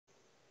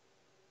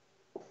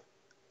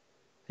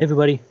Hey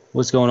everybody,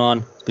 what's going on?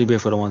 It's Big Bear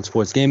 1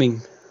 Sports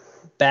Gaming,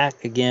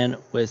 back again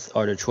with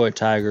our Detroit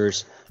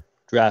Tigers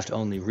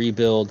draft-only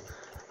rebuild.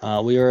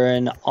 We are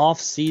in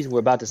off-season. We're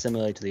about to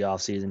simulate to the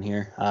off-season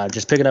here.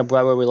 Just picking up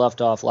right where we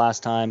left off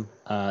last time.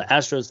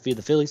 Astros defeat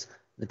the Phillies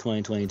in the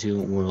 2022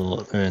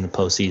 World in the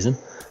postseason.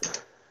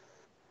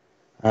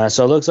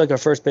 So it looks like our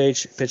first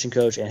page pitching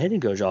coach and hitting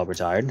coach all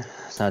retired.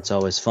 So that's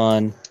always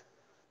fun.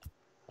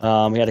 We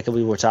had a couple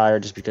people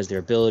retired just because of their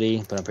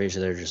ability, but I'm pretty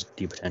sure they're just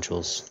deep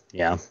potentials.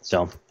 Yeah,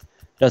 so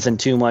nothing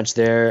too much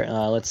there.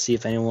 Let's see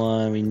if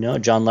anyone we know.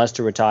 John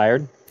Lester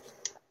retired.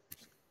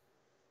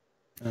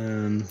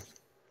 Only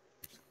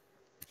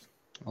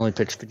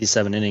pitched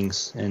 57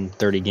 innings in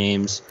 30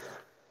 games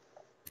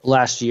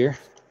last year.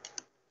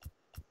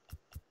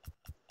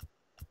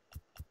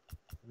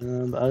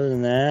 But other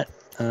than that,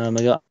 I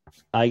got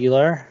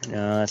Aguilar.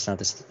 No, that's not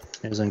this.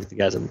 Those aren't the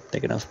guys I'm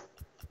thinking of.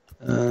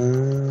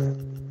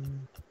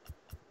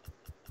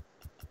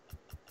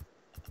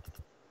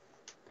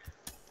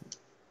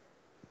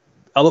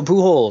 Albert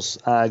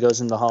Pujols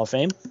goes into the Hall of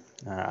Fame.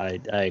 I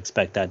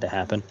expect that to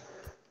happen.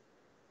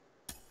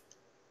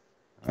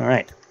 All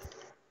right.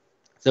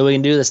 So we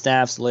can do the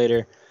staffs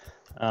later.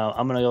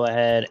 I'm going to go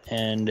ahead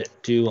and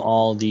do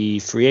all the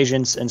free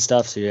agents and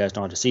stuff so you guys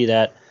don't have to see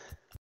that.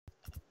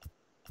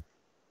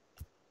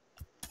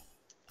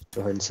 Go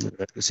ahead and see the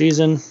rest of the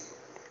season.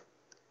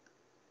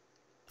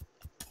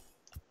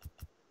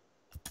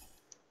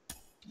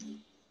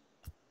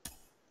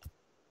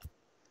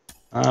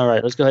 All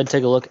right, let's go ahead and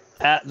take a look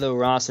at the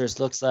rosters.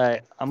 Looks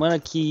like I'm going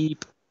to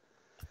keep...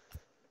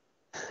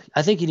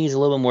 I think he needs a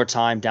little bit more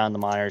time down the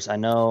minors. I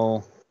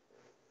know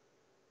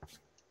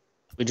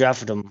we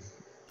drafted him.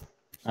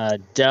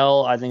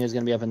 Dell, I think, is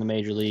going to be up in the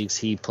major leagues.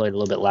 He played a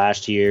little bit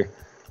last year.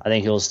 I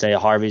think he'll stay.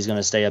 Harvey's going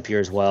to stay up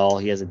here as well.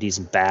 He has a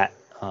decent bat.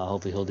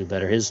 Hopefully he'll do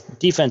better. His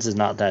defense is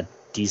not that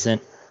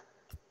decent.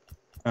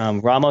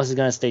 Ramos is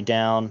going to stay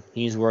down.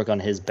 He needs to work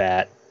on his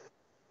bat.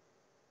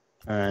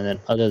 And then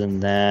other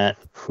than that,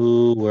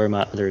 who were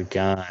my other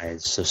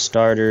guys? So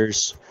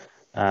starters.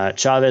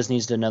 Chavez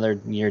needs another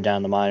year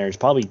down the minors.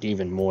 Probably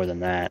even more than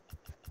that.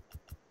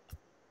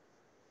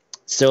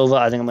 Silva,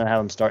 I think I'm going to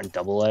have him start in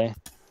Double-A.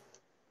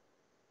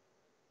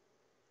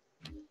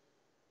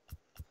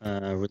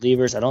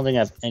 Relievers, I don't think I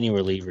have any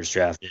relievers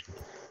drafted.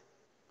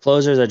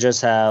 Closers, I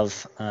just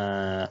have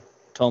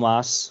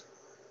Tomas.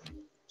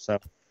 So,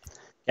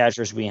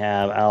 catchers, we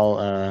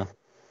have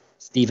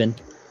Steven.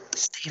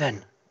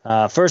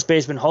 First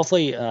baseman,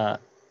 hopefully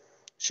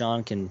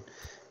Sean can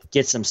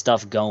get some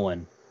stuff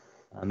going.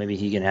 Maybe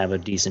he can have a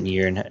decent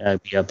year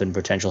and be up in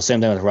potential. Same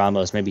thing with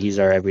Ramos. Maybe he's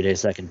our everyday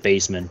second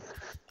baseman.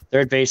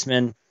 Third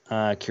baseman,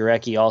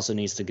 Kurecki also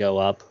needs to go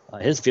up.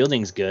 His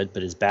fielding's good,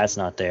 but his bat's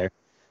not there.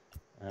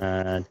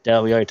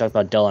 Dell, we already talked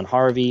about Dell and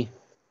Harvey.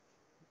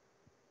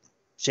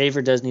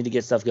 Schaefer does need to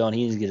get stuff going.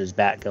 He needs to get his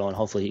bat going.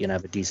 Hopefully he can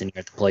have a decent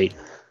year at the plate.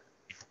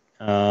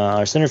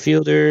 Our center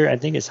fielder, I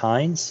think, is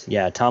Hines.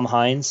 Yeah, Tom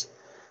Hines.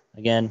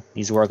 Again,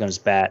 needs to work on his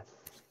bat.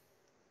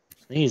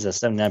 I think he's a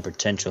 79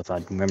 potential, if I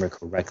remember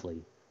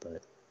correctly,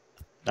 but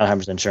not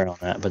 100% sure on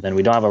that. But then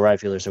we don't have a right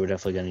fielder, so we're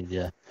definitely going to need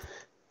to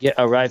get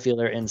a right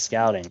fielder in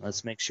scouting.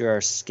 Let's make sure our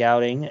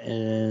scouting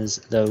is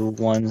the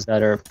ones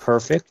that are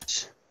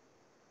perfect.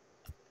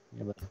 We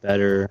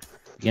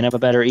can have a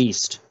better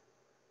East.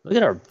 Look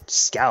at our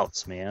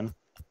scouts, man.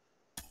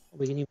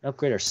 We can even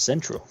upgrade our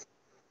Central.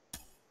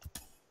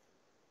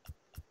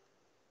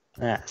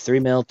 3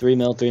 mil, 3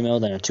 mil, 3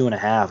 mil, then a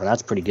 2.5, and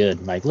that's pretty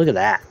good. Like, look at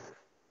that.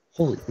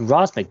 Holy,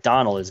 Ross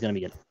McDonald is going to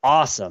be an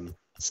awesome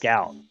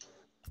scout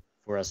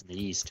for us in the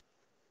East.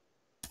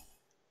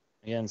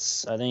 Again,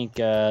 I think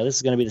this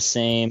is going to be the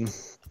same.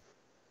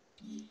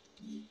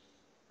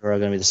 We're all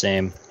going to be the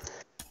same.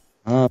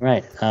 All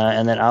right,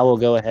 and then I will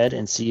go ahead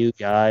and see you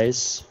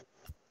guys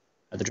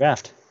at the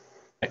draft.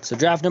 Right, so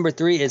draft number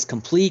 3 is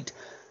complete.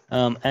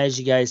 As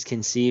you guys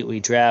can see, we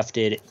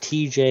drafted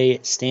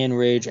TJ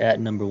Stanridge at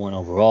number 1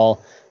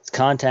 overall. His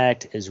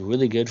contact is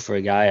really good for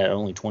a guy at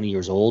only 20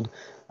 years old.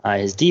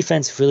 His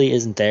defense really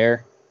isn't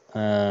there,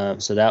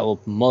 so that will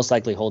most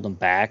likely hold him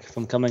back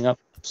from coming up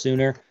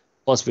sooner.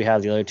 Plus, we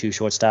have the other 2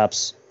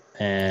 shortstops.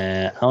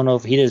 I don't know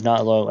if he does not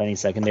allow any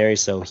secondary,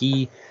 so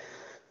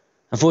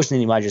unfortunately,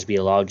 he might just be a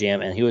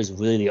logjam, and he was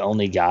really the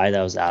only guy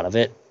that was out of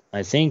it.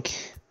 I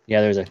think, yeah,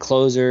 there's a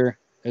closer.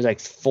 There's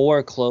like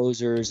 4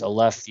 closers, a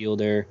left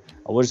fielder.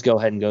 We'll just go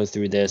ahead and go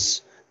through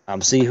this.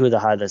 See who the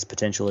highest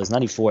potential is.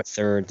 94 at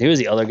third. He was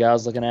the other guy I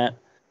was looking at.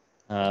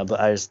 But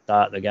I just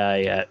thought the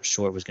guy at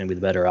short was going to be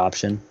the better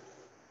option.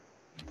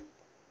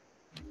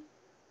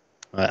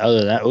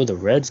 Other than that, the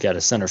Reds got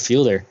a center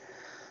fielder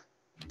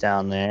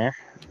down there.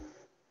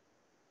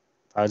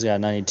 I was got a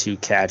 92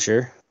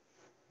 catcher.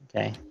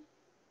 Okay.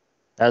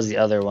 That was the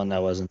other one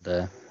that wasn't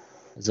it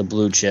was a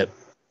blue chip.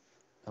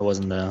 That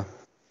wasn't the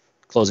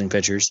closing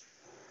pitchers.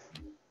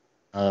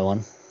 Another one.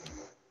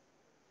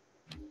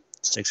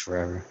 It takes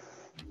forever.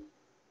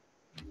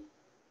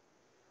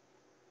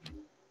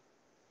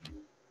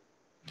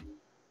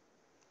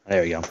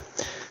 There we go.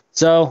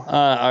 So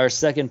our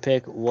second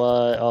pick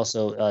was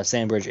also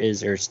Sandridge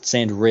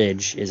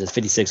is a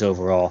 56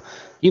 overall.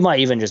 You might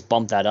even just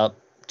bump that up,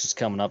 just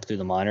coming up through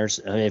the minors.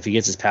 If he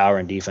gets his power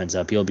and defense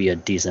up, he'll be a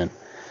decent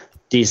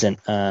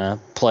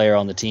player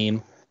on the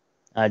team.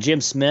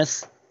 Jim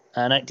Smith, a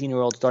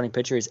 19-year-old starting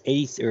pitcher, is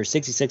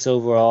 66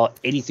 overall,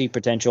 83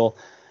 potential.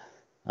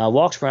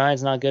 Walks per nine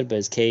is not good, but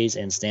his Ks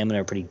and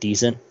stamina are pretty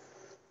decent.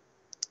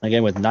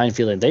 Again, with 9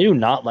 fielding, they do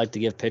not like to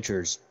give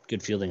pitchers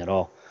good fielding at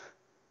all.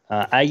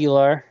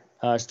 Aguilar,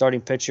 starting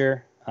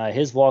pitcher,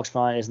 his walks per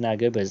nine isn't that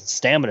good, but his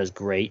stamina is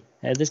great.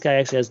 And this guy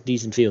actually has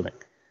decent fielding.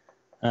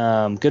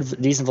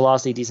 Decent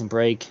velocity, decent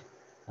break.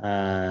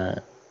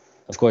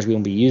 Of course, we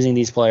won't be using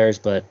these players,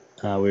 but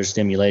we're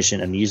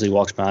stimulation, and usually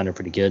walks per nine are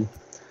pretty good.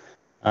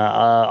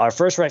 Our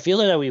first right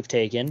fielder that we've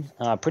taken,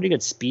 pretty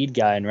good speed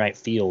guy in right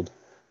field,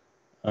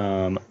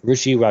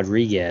 Richie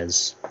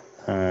Rodriguez.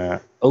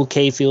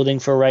 Okay fielding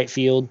for right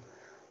field.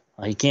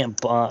 He can't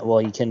bunt. Well,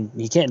 he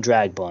can't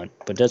drag bunt,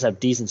 but does have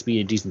decent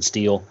speed and decent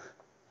steal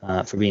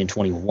for being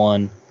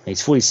 21.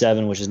 He's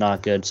 47, which is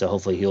not good. So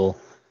hopefully he'll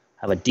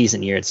have a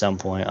decent year at some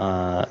point.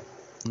 And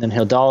then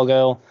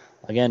Hidalgo,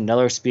 again,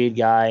 another speed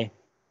guy.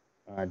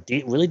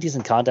 Really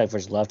decent contact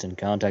versus left and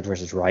contact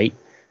versus right.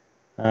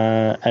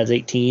 At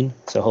 18,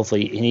 so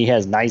hopefully he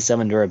has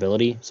 97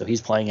 durability, so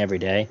he's playing every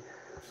day.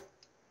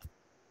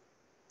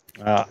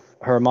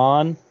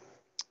 Herman,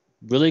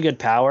 really good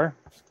power,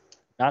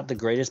 not the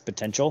greatest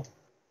potential.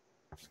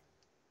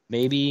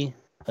 Maybe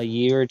a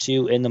year or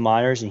two in the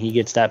minors, and he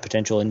gets that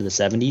potential into the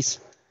 70s.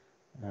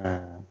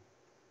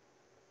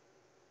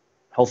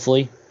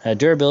 Hopefully,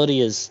 durability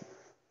is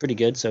pretty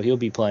good, so he'll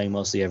be playing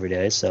mostly every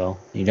day. So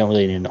you don't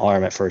really need an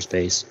arm at first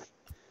base.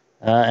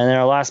 And then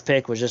our last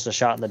pick was just a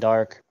shot in the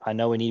dark. I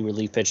know we need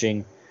relief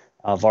pitching.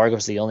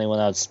 Vargas is the only one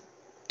that's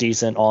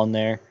decent on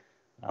there.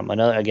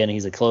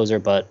 He's a closer,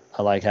 but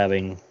I like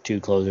having 2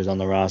 closers on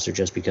the roster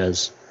just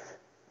because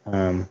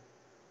they're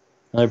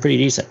pretty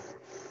decent.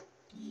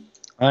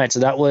 All right, so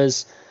that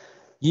was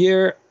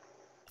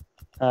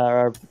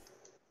our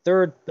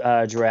third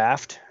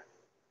draft.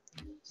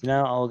 So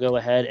now I'll go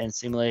ahead and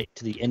simulate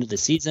to the end of the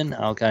season.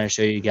 I'll kind of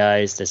show you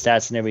guys the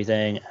stats and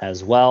everything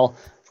as well.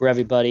 For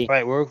everybody. All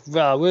right,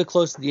 we're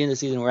close to the end of the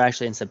season. We're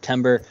actually in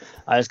September.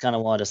 I just kind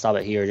of wanted to stop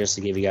it here just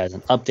to give you guys an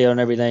update on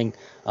everything.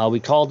 We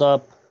called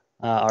up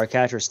our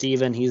catcher,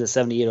 Steven. He's a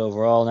 78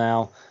 overall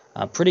now.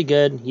 Pretty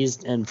good.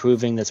 He's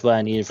improving. That's what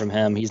I needed from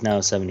him. He's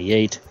now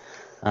 78.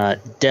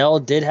 Dell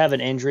did have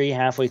an injury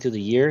halfway through the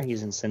year.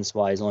 Since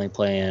why he's only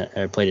played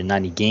in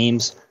 90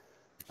 games.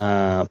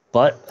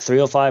 But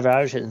 305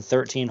 average, hitting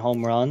 13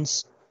 home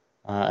runs.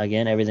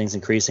 Again, everything's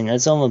increasing.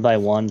 It's only by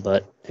 1,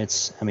 but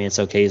it's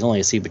okay. He's only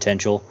a C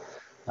potential.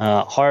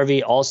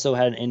 Harvey also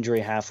had an injury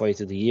halfway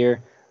through the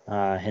year.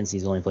 Hence,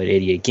 he's only played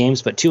 88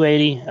 games, but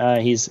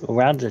 280. He's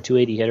around a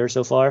 280 hitter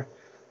so far,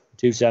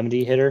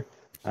 270 hitter.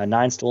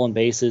 9 stolen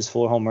bases,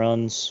 4 home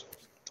runs,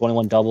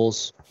 21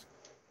 doubles.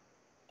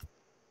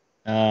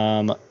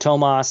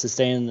 Tomas is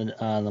staying in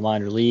the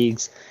minor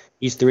leagues.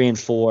 He's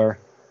 3-4.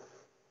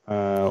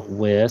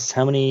 With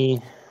how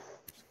many?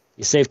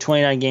 You saved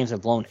 29 games,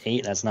 have blown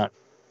 8. That's not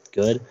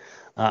good.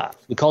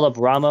 We called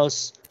up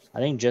Ramos, I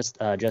think just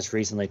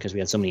recently because we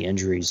had so many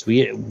injuries.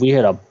 We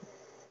had a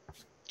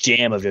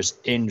jam of just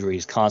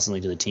injuries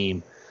constantly to the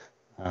team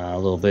a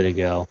little bit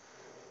ago.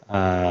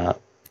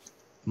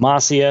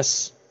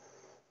 Macias,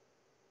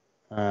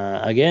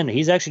 again,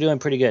 he's actually doing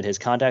pretty good. His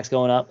contact's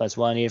going up. That's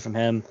what I needed from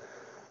him.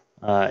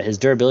 His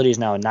durability is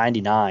now a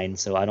 99,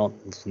 so I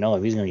don't know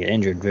if he's going to get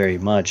injured very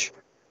much.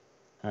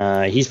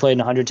 He's played in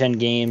 110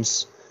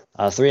 games.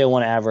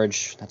 301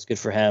 average. That's good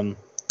for him.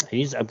 He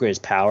needs to upgrade his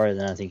power, and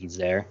then I think he's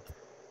there.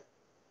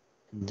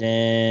 And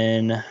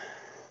then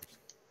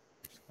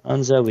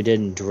Unza, we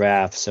didn't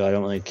draft, so I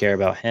don't really care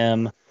about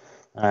him.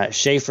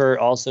 Schaefer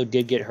also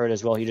did get hurt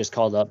as well. He just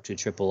called up to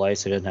AAA,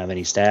 so he doesn't have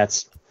any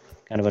stats.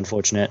 Kind of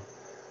unfortunate.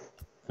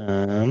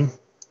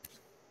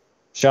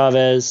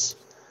 Chavez,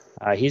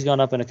 he's gone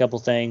up in a couple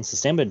things. The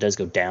stamina does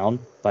go down,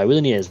 but I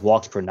really need his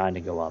walks per 9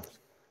 to go up.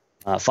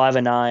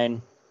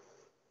 5-9.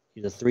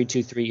 He's a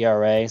 3.23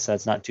 ERA, so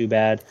that's not too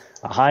bad.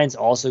 Hines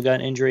also got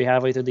an injury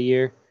halfway through the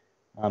year.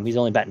 He's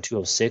only batting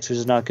 206, which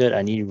is not good.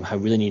 I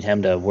really need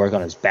him to work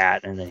on his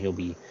bat, and then he'll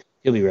be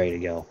ready to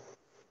go.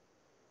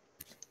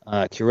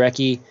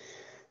 Kureki,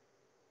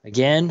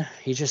 again,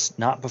 he's just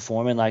not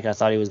performing like I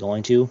thought he was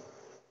going to.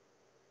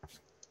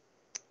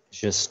 It's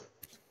just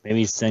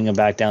maybe send him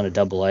back down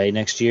to AA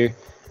next year.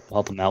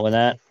 We'll help him out with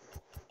that.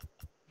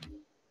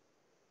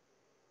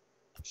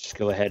 Just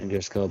go ahead and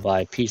just go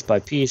by piece,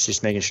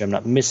 just making sure I'm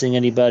not missing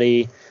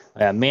anybody.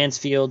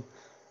 Mansfield,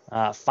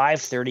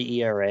 5.30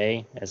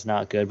 ERA. That's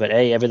not good, but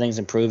everything's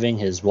improving.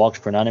 His walks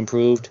per 9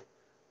 improved.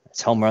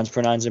 His home runs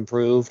per 9's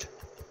improved.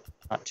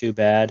 Not too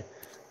bad.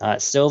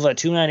 Silva,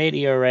 2.98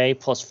 ERA,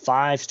 plus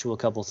 5s to a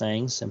couple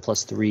things, and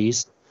plus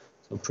 3s.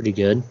 So pretty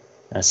good.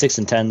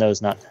 6-10, though,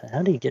 is not...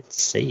 How did he get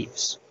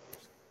saves?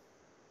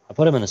 I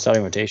put him in the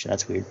starting rotation.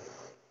 That's weird.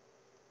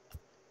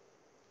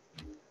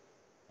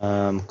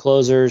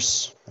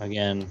 Closers,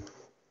 again,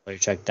 let me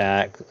check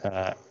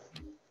that.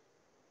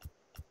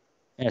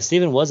 Yeah,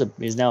 Steven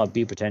he's now a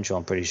B potential,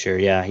 I'm pretty sure.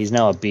 Yeah, he's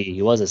now a B.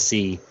 He was a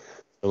C. So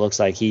it looks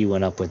like he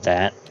went up with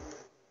that.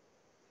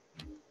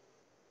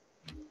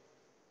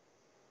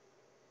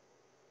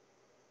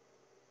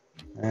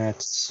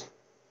 That's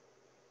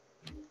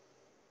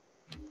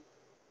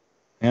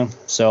yeah.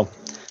 So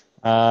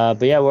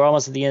but yeah, we're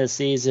almost at the end of the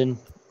season.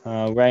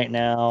 Right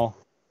now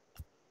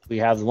we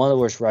have one of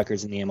the worst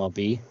records in the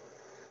MLB.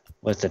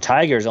 With the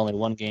Tigers only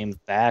one game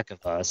back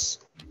of us.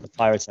 The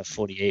Pirates have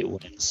 48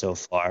 wins so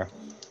far.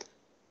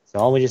 So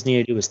all we just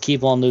need to do is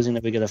keep on losing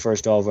that we get the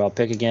first overall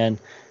pick again.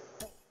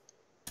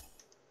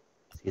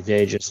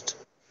 They just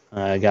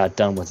got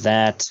done with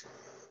that.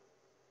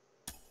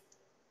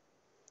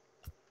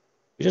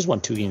 We just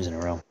won 2 games in a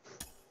row.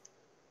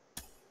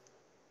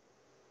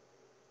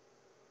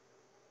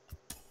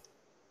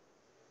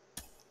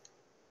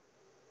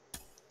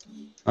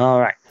 All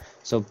right.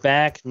 So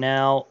back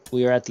now,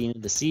 we are at the end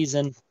of the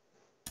season.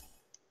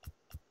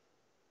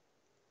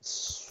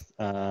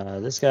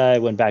 This guy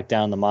went back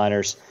down the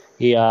minors.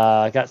 He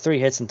got 3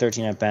 hits and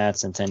 13 at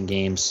bats in 10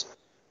 games.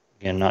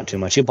 Again, not too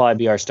much. He'll probably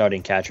be our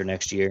starting catcher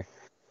next year.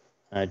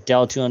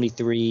 Dell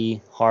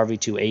 293, Harvey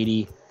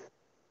 280.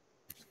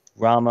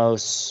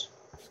 Ramos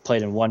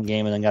played in 1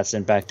 game and then got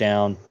sent back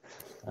down.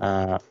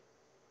 Damn,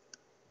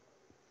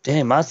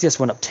 Matias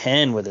went up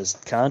 10 with his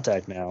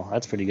contact now.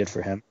 That's pretty good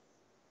for him.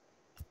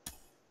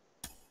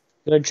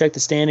 Go ahead and check the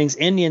standings.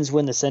 Indians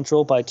win the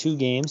Central by 2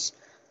 games.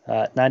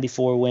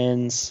 94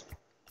 wins.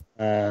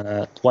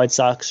 White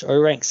Sox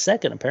are ranked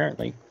second,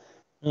 apparently.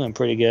 Doing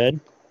pretty good.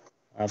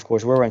 Of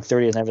course, we're ranked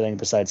 30th in everything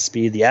besides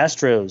speed. The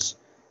Astros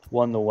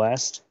won the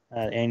West.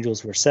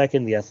 Angels were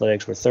second. The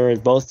Athletics were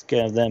third. Both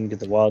of them get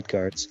the wild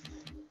cards.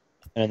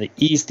 And in the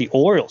East, the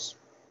Orioles.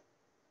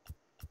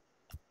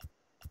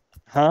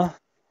 Huh?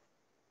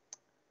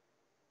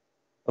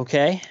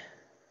 Okay.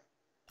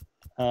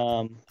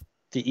 The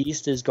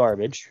East is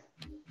garbage.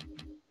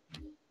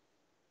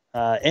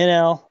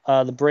 NL,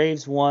 the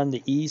Braves won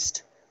the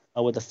East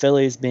with the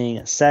Phillies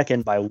being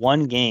second by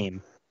 1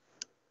 game.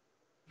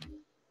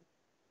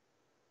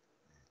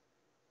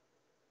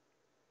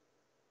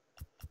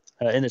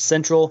 In the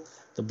Central,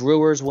 the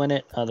Brewers win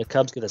it. The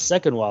Cubs get a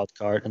second wild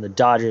card, and the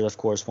Dodgers, of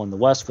course, won the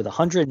West with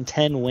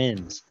 110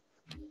 wins.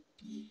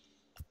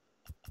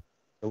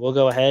 So we'll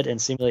go ahead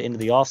and simulate into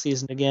the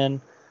offseason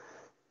again.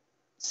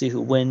 See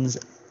who wins.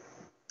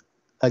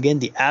 Again,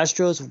 the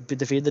Astros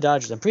defeated the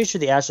Dodgers. I'm pretty sure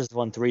the Astros have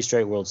won 3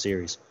 straight World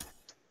Series.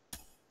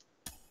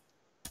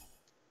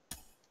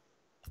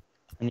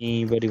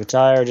 Anybody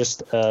retire?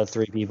 Just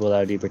 3 people that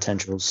would be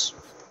potentials.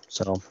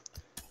 So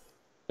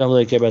don't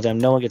really care about them.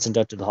 No one gets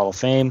inducted to the Hall of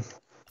Fame.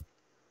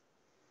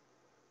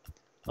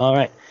 All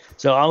right.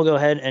 So I'll go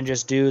ahead and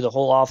just do the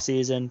whole off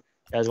season.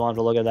 You guys want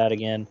to look at that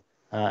again,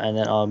 and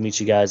then I'll meet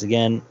you guys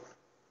again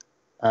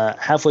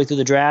halfway through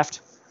the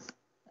draft.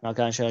 And I'll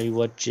kind of show you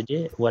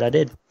what I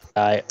did.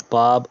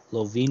 Bob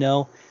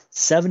Lovino,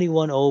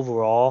 71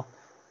 overall,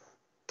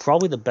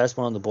 probably the best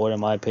one on the board in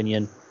my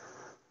opinion.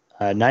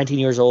 19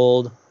 years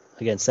old.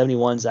 Again,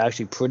 71 is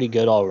actually pretty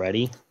good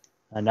already.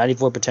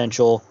 94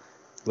 potential,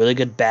 really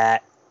good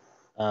bat,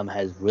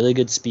 has really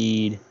good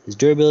speed. His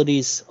durability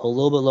is a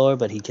little bit lower,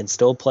 but he can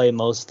still play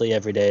mostly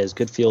every day. Has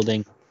good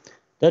fielding.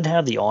 Doesn't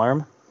have the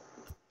arm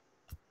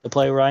to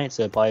play right,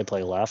 so he'll probably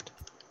play left.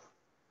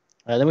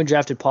 Then we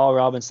drafted Paul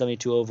Robbins,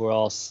 72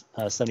 overall,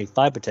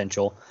 75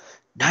 potential,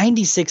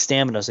 96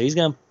 stamina. So he's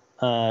going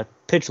to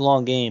pitch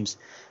long games.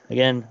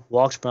 Again,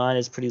 walks per nine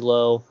is pretty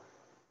low.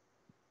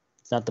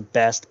 It's not the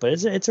best, but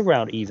it's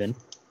around even.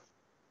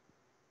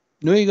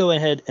 Then we go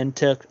ahead and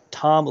took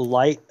Tom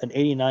Light, an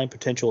 89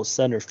 potential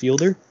center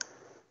fielder.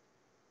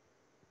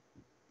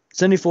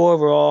 74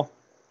 overall.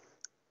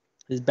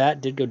 His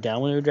bat did go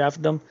down when we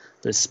drafted him,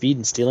 but his speed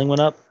and stealing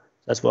went up.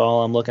 That's what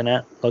all I'm looking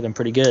at. Looking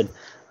pretty good.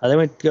 Then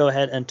we go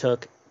ahead and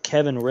took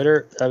Kevin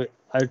Ritter.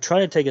 I tried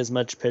to take as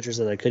much pitchers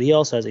as I could. He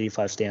also has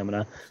 85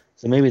 stamina.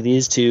 So maybe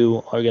these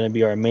two are going to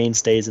be our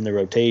mainstays in the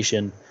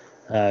rotation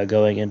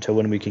going into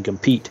when we can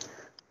compete.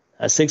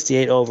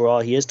 68 overall.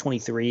 He is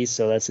 23,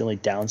 so that's the only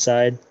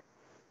downside.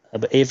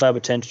 But 85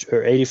 potential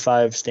or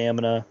 85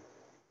 stamina,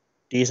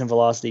 decent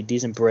velocity,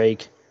 decent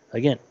break.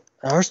 Again,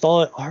 all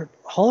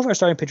of our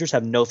starting pitchers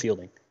have no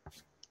fielding,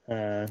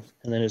 and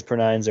then his per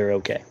nines are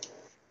okay.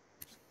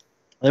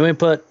 Then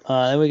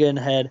we get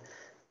ahead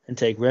and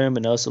take Raymond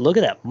Minoso. Look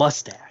at that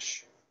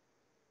mustache.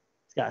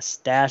 He's got a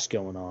stash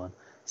going on.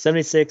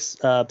 76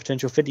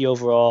 potential, 50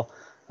 overall.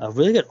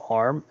 Really good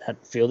arm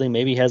at fielding.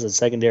 Maybe he has a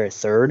secondary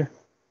third.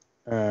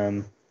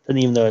 And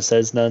even though it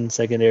says none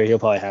secondary, he'll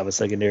probably have a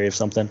secondary of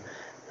something.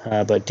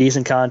 But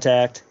decent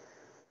contact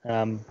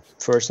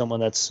for someone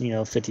that's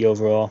 50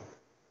 overall.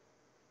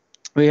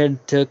 We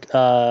had took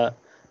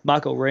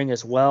Mako Ring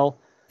as well.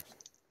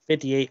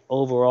 58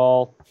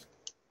 overall.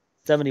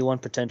 71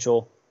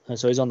 potential.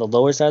 So he's on the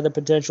lower side of the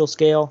potential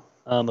scale.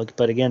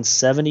 But again,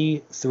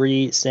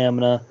 73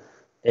 stamina.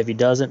 If he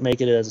doesn't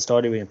make it as a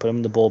starter, we can put him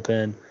in the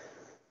bullpen.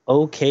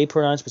 Okay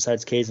per nines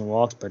besides Ks and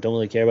walks, but I don't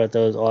really care about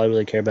those. All I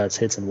really care about is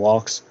hits and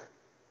walks.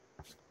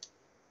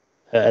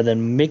 And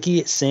then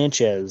Mickey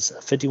Sanchez,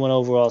 51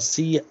 overall,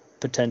 C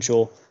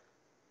potential,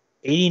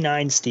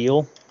 89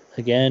 steal.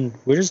 Again,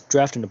 we're just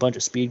drafting a bunch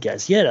of speed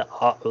guys. He had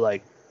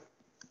apparently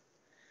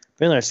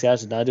our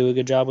scouts did not do a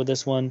good job with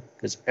this one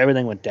because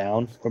everything went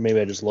down, or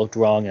maybe I just looked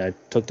wrong and I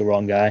took the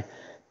wrong guy.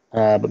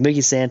 But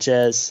Mickey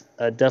Sanchez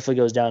definitely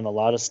goes down a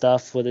lot of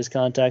stuff with his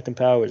contact and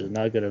power, which is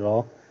not good at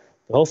all.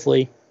 But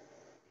hopefully,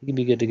 he can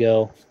be good to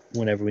go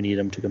whenever we need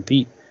him to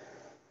compete.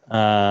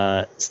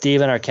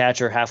 Steven, our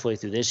catcher, halfway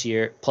through this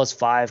year,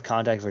 +5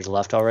 contact versus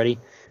left already.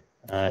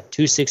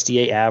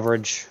 268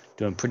 average,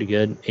 doing pretty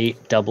good.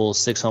 8 doubles,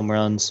 6 home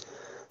runs.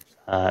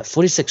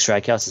 46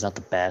 strikeouts is not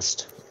the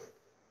best.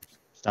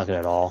 It's not good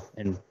at all.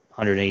 And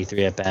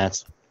 183 at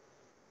bats.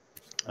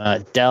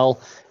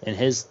 Dell, in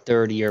his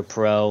third year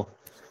pro,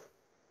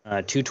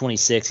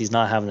 226. He's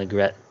not having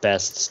the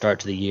best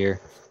start to the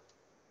year.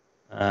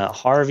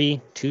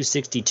 Harvey,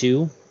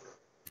 262.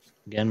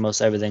 Again,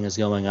 most everything is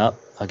going up.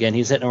 Again,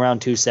 he's hitting around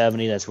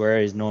 270. That's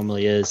where he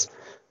normally is.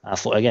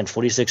 Again,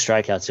 46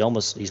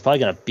 strikeouts. He's probably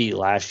going to beat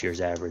last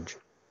year's average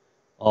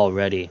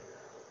already.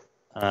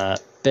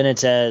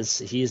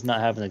 Benitez, he's not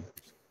having the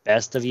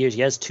best of years.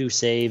 He has 2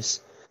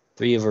 saves,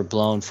 3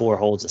 overblown, 4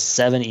 holds, a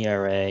 7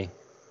 ERA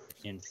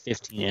in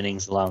 15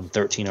 innings, allowing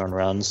 13 earned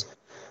runs.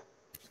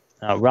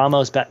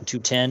 Ramos batting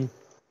 210.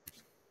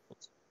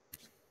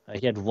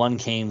 He had 1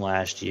 game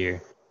last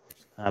year,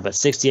 but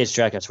 68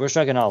 strikeouts. We're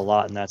striking out a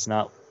lot, and that's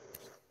not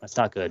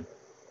good.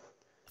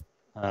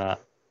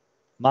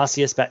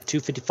 Macias batting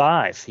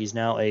 255. He's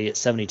now a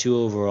 72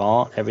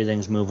 overall.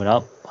 Everything's moving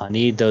up. I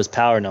need those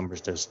power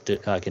numbers to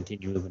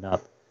continue moving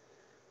up,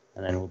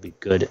 and then we'll be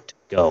good to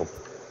go.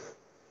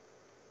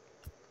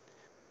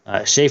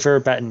 Schaefer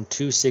batting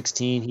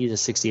 216. He's a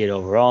 68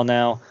 overall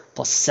now.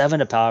 +7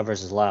 to power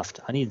versus left.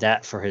 I need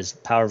that for his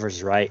power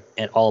versus right,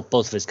 and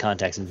both of his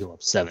contacts can go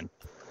up 7.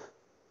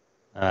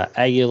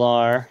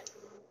 Aguilar,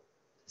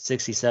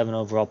 67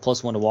 overall,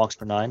 +1 to walks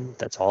per 9.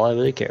 That's all I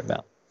really care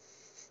about.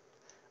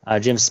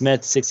 Jim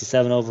Smith,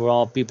 67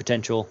 overall, B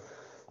potential.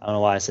 I don't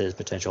know why I said his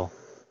potential.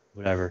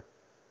 Whatever.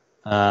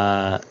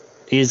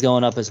 He's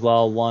going up as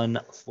well.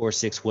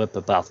 1.46 whip,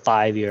 about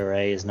 5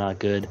 ERA is not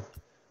good.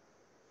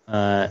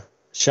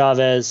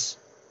 Chavez,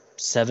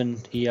 7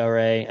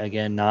 ERA,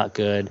 again, not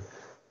good.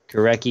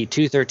 Gurecki,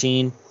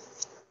 213.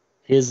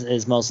 His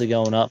is mostly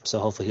going up, so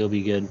hopefully he'll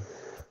be good.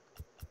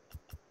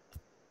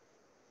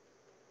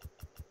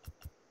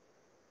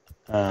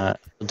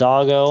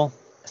 Doggo,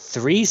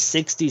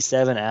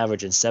 367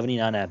 average and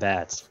 79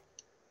 at-bats.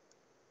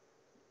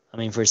 I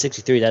mean, for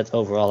 63,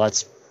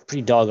 that's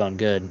pretty doggone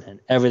good, and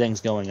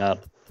everything's going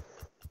up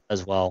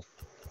as well.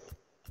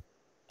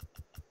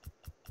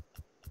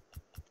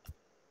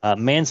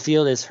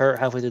 Mansfield is hurt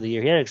halfway through the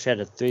year. He actually had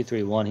a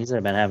 3.31. He's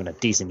been having a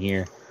decent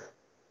year.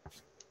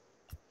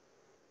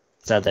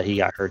 Sad that he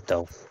got hurt,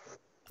 though.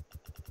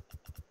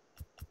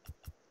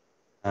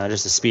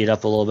 Just to speed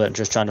up a little bit,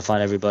 just trying to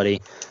find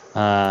everybody.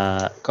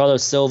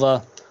 Carlos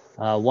Silva,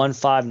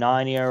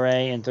 1.59 ERA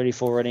in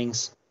 34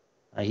 innings.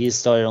 He's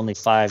started only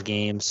 5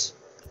 games,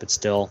 but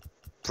still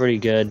pretty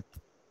good.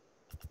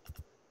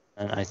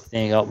 And I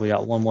think we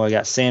got one more. We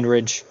got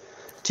Sandridge,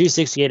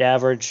 268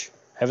 average.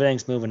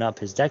 Everything's moving up.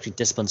 His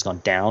discipline's gone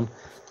down,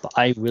 but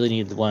I really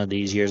need one of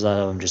these years out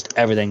of him. Just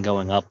everything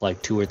going up like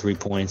 2 or 3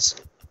 points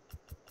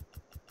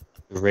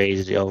to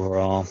raise the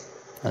overall.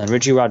 And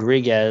Richie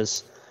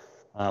Rodriguez,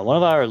 one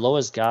of our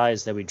lowest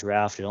guys that we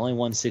drafted, only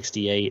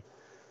 168.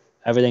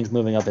 Everything's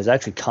moving up. His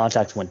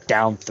contact went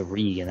down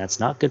 3, and that's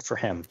not good for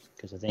him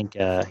because I think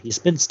he's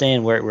been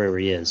staying where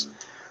he is.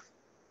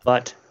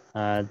 But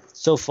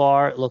so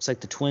far, it looks like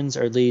the Twins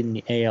are leading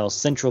the AL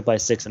Central by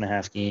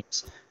 6.5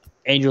 games.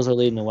 Angels are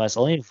leading the West.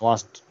 Only have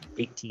lost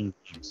 18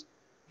 games.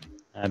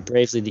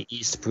 Braves lead the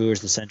East, Brewers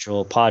the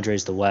Central,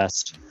 Padres the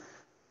West,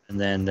 and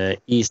then the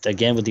East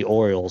again with the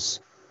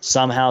Orioles.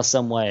 Somehow,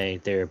 some way,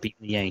 they're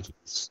beating the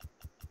Yankees.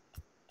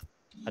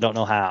 I don't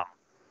know how,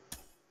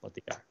 but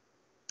they are.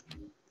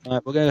 All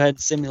right, we're going to go ahead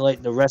and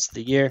simulate the rest of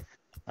the year.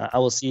 I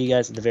will see you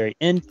guys at the very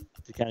end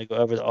to kind of go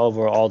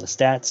over all the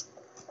stats.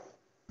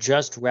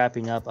 Just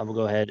wrapping up, I'm going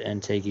to go ahead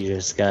and take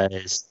you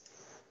guys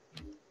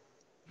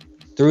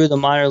through the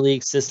minor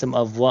league system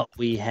of what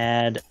we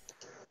had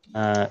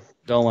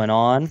going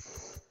on.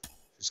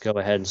 Just go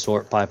ahead and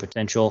sort by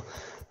potential.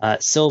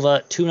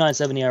 Silva,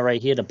 2.97 ERA.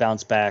 He had a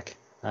bounce back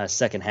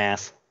second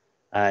half.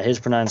 His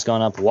per nine's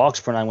gone up. Walks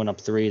per nine went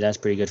up 3. That's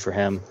pretty good for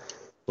him.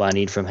 What I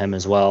need from him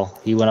as well.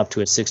 He went up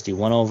to a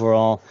 61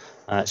 overall.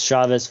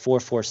 Chavez,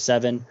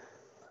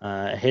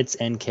 4.47. Hits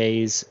and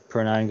Ks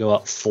per 9 go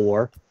up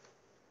 4.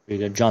 Pretty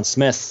good. Jim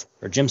Smith.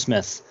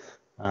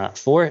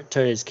 4 to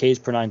his Ks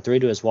per 9, 3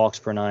 to his walks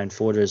per 9,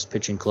 4 to his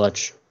pitching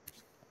clutch,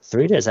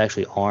 3 to his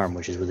arm,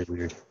 which is really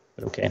weird,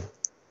 but okay.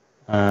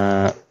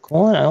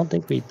 Colin, I don't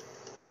think did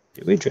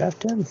we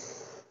draft him?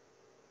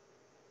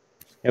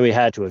 Yeah, we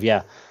had to have,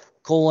 yeah.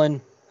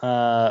 Colin,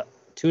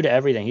 2 to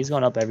everything. He's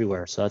going up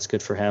everywhere, so that's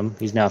good for him.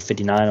 He's now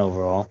 59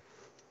 overall.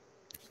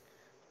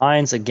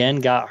 Hines again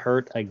got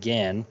hurt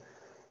again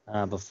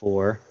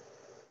before.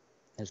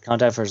 His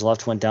contact versus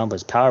left went down, but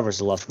his power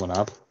versus left went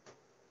up.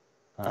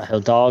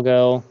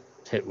 Hidalgo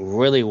hit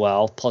really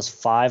well,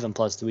 +5 and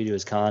 +3 to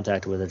his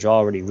contact, with a draw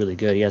already really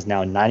good. He has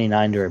now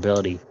 99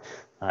 durability.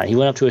 He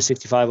went up to a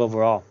 65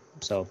 overall,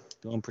 so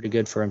doing pretty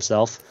good for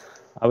himself.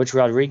 Rich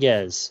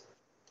Rodriguez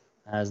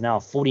has now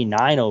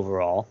 49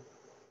 overall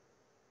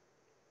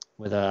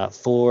with a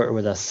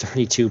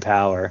 32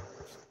 power.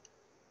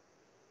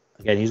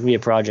 Again, he's gonna be a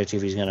project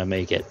if he's gonna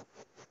make it.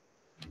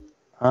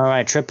 All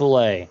right,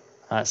 AAA.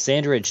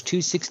 Sandridge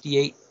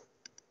 268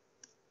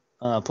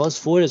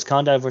 +4 to his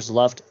contact versus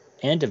left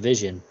and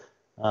division.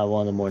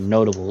 One of the more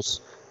notables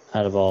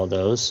out of all of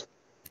those.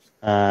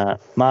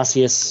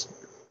 Macias,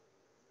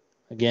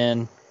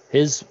 again,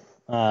 his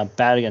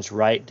bat against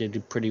right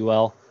did pretty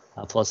well,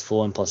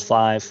 +4 and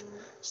 +5.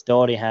 Still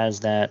already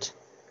has that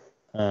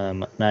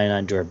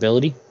 99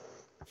 durability.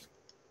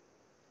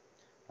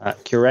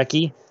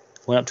 Kureki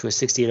went up to a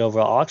 68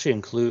 overall. I'll actually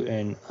include,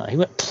 and he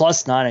went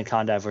 +9 in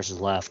contact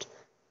versus left.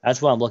 That's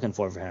what I'm looking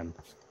for him.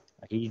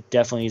 He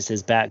definitely needs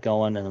his bat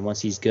going, and then once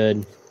he's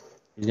good,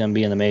 he's going to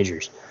be in the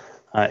majors.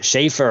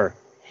 Schaefer,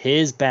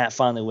 his bat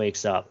finally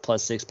wakes up,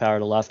 +6 power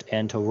to left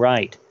and to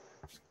right.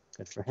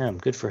 Good for him.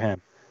 Good for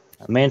him.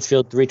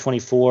 Mansfield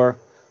 324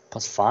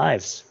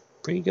 +5s,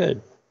 pretty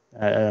good.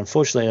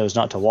 Unfortunately, it was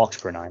not to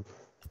walks per 9.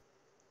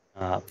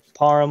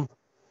 Parham,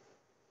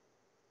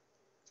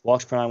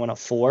 walks per 9 went up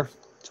 4.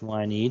 That's what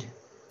I need.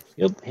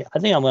 I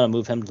think I'm going to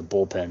move him to the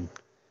bullpen.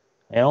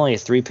 Only a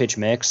 3-pitch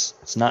mix.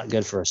 It's not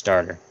good for a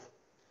starter.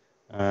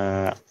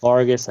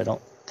 Vargas, I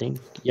don't think.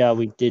 Yeah,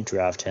 we did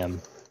draft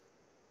him.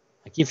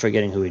 I keep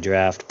forgetting who we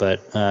draft,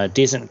 but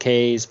decent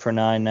Ks per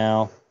 9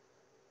 now.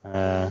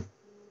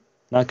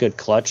 Not good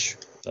clutch,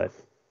 but.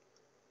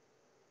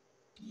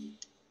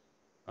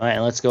 All right,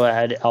 and let's go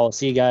ahead. I'll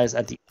see you guys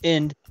at the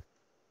end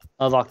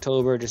of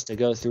October just to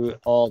go through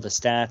all the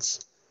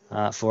stats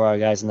for our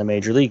guys in the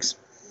major leagues.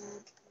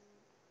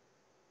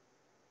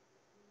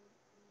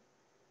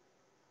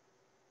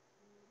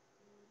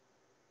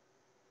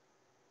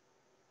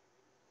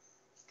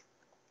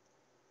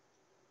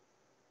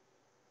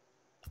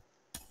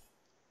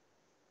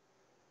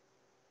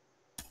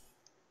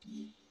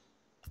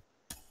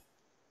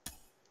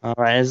 All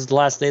right, this is the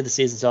last day of the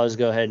season, so I'll just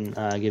go ahead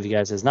and give you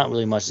guys this. Not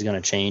really much is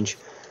going to change.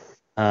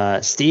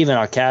 Steven,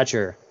 our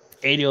catcher,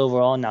 80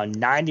 overall, now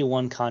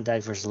 91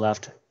 contact versus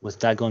left, with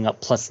that going up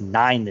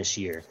 +9 this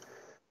year.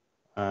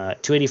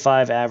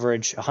 285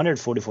 average,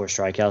 144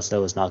 strikeouts.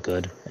 That was not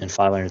good, and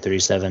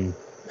 537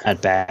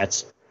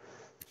 at-bats.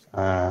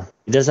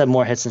 He does have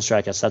more hits than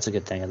strikeouts, so that's a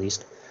good thing at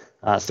least.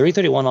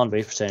 331 on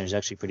base percentage is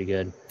actually pretty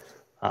good.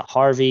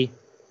 Harvey,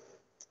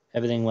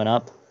 everything went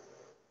up,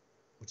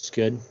 which is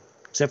good,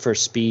 except for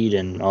speed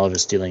and all of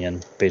his stealing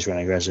and base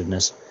running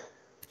aggressiveness.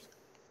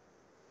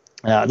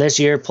 This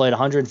year, played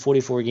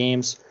 144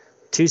 games,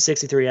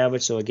 263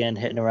 average, so again,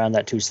 hitting around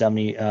that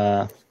 270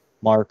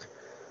 mark.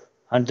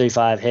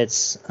 135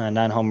 hits,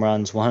 9 home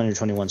runs,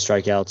 121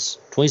 strikeouts,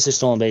 26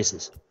 stolen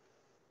bases.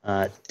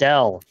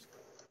 Dell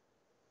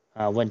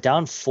went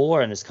down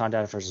 4 in his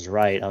contact versus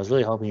right. I was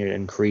really hoping he'd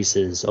increase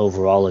his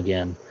overall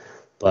again,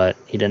 but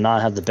he did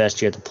not have the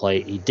best year at the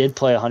plate. He did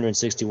play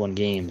 161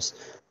 games.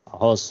 I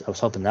was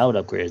hoping that would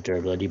upgrade his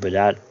durability, but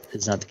that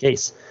is not the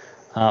case.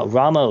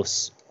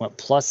 Ramos went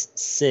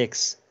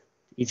 +6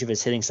 each of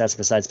his hitting stats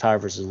besides power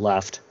versus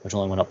left, which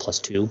only went up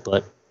 +2.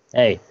 But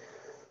hey,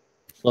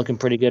 looking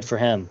pretty good for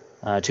him.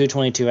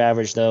 222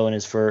 average though in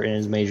his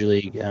first major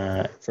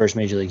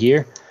league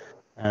year.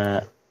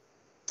 Our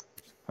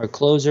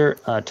closer,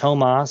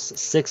 Tomas,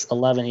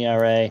 6.11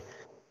 ERA,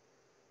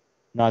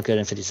 not good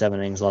in 57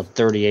 innings, allowed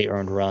 38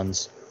 earned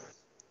runs.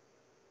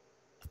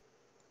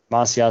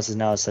 Macias is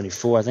now at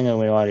 74. I think I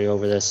went already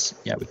over this.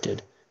 Yeah, we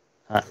did.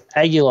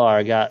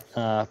 Aguilar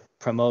got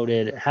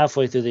promoted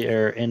halfway through the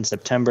year in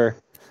September.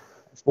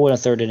 4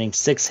 1/3 innings,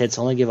 6 hits,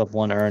 only gave up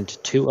 1 earned,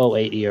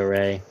 2.08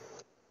 ERA.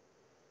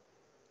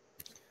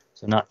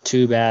 So not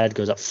too bad.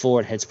 Goes up 4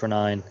 in hits per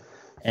 9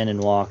 and in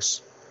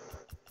walks.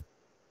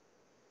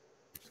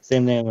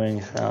 Same thing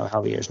when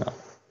Javier's not.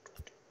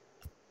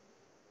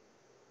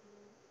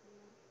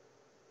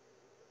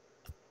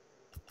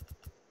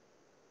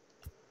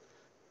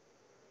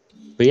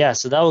 But yeah,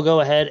 so that will go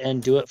ahead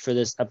and do it for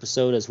this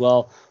episode as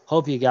well.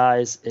 Hope you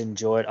guys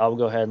enjoyed. I will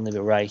go ahead and leave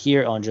it right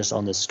here on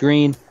the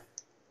screen.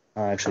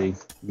 Actually,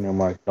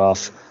 mark it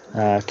off.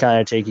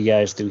 Kind of take you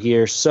guys through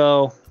here.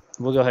 So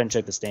we'll go ahead and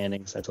check the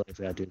standings. I totally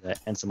forgot to do that.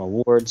 And some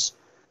awards.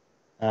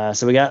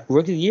 So we got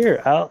Rookie of the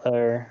Year.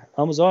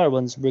 Almazar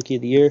wins Rookie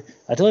of the Year.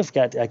 I totally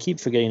forgot. I keep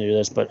forgetting to do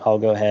this, but I'll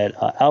go ahead.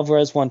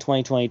 Alvarez won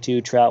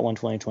 2022. Trout won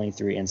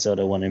 2023. And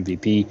Soto won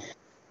MVP.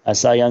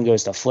 Cy Young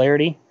goes to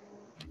Flaherty.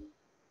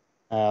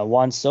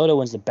 Juan Soto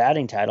wins the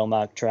batting title.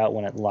 Mike Trout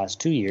won it the last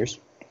 2 years.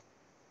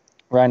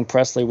 Ryan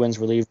Presley wins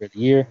Reliever of the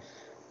Year.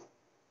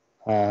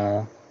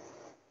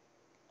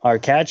 Our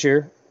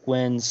catcher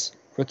wins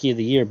Rookie of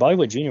the Year.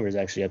 Bollywood Jr. was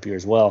actually up here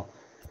as well.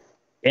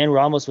 And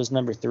Ramos was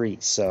number 3.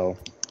 So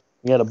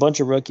we had a bunch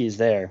of rookies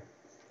there.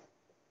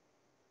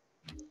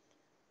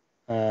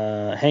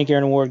 Hank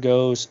Aaron Award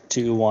goes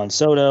to Juan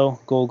Soto.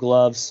 Gold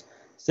Gloves.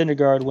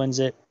 Syndergaard wins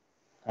it.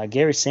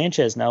 Gary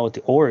Sanchez now with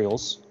the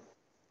Orioles.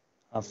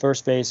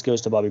 First base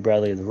goes to Bobby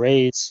Bradley of the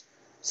Rays.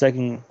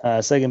 Second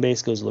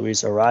base goes to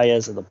Luis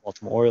Arias of the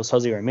Baltimore Orioles.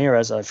 Jose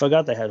Ramirez. I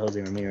forgot they had Jose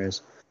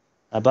Ramirez.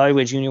 Bobby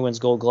Witt Jr. wins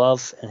Gold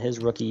Glove in his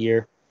rookie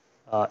year.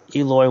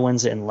 Eloy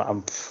wins it in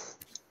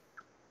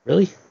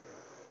really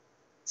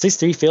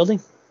 6-3 fielding.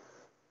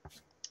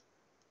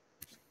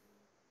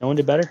 No one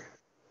did better.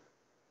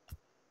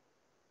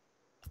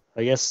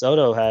 I guess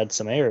Soto had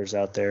some errors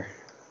out there.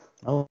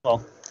 Oh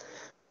well.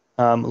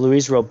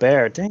 Luis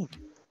Robert. Dang.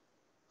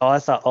 Oh, I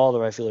thought all the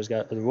right fielders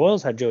got. The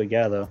Royals had Joey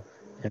Gallo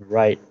and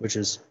right, which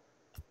is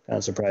kind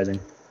of surprising.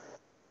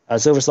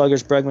 Silver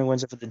Sluggers. Bregman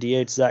wins it for the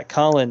DH. Zach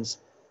Collins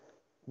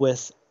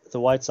with the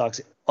White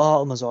Sox.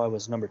 Oh, Mazar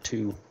was number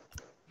 2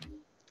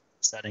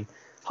 setting.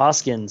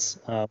 Hoskins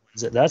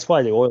wins it. That's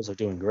why the Orioles are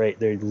doing great.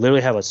 They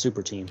literally have a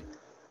super team.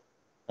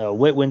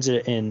 Witt wins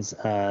it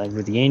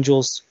with the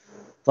Angels.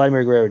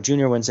 Vladimir Guerrero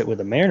Jr. wins it with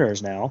the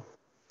Mariners now.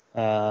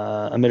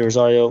 Amid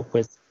Rosario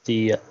with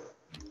the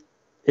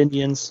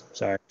Indians.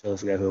 Sorry, I totally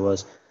forgot who it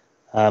was.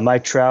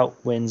 Mike Trout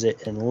wins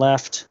it in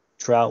left.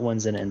 Trout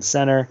wins it in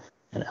center.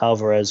 And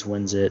Alvarez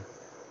wins it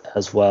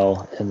as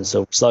well in the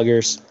Silver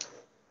Sluggers.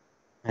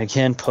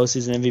 Again,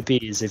 postseason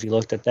MVPs, if you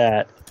looked at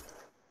that.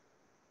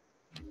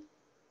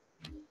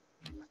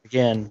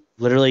 Again,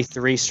 literally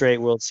 3 straight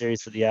World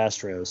Series for the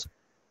Astros.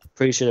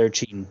 Pretty sure they're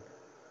cheating.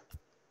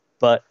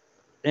 But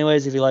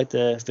anyways, if you like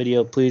the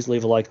video, please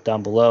leave a like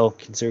down below.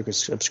 Consider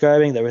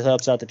subscribing. That really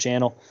helps out the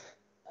channel.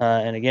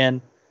 And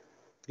again,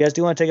 if you guys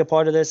do want to take a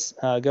part of this,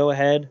 go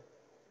ahead.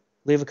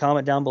 Leave a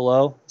comment down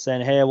below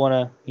saying, hey, I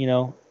want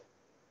to,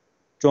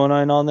 join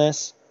in on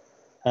this.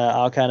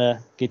 I'll kind of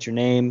get your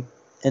name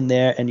in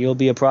there, and you'll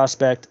be a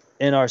prospect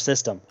in our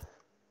system.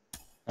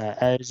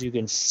 As you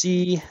can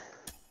see,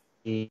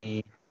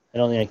 I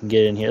don't think I can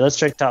get in here. Let's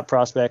check top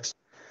prospects.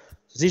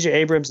 So CJ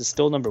Abrams is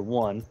still number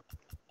 1.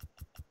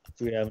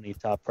 Do we have any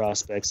top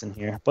prospects in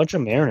here? A bunch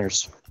of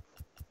Mariners.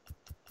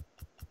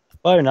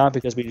 Probably not,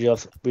 because we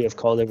have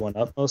called everyone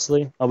up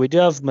mostly. We do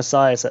have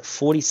Messias at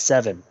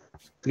 47.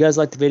 If you guys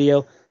like the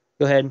video,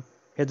 go ahead,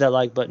 hit that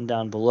like button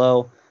down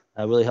below.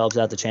 It really helps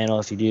out the channel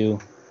if you do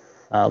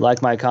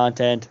like my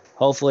content.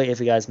 Hopefully, if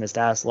you guys missed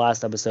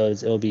last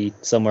episodes, it will be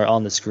somewhere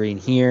on the screen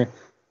here.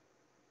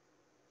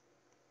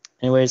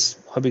 Anyways,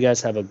 hope you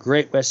guys have a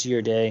great rest of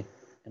your day,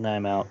 and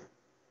I'm out.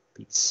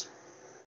 Peace.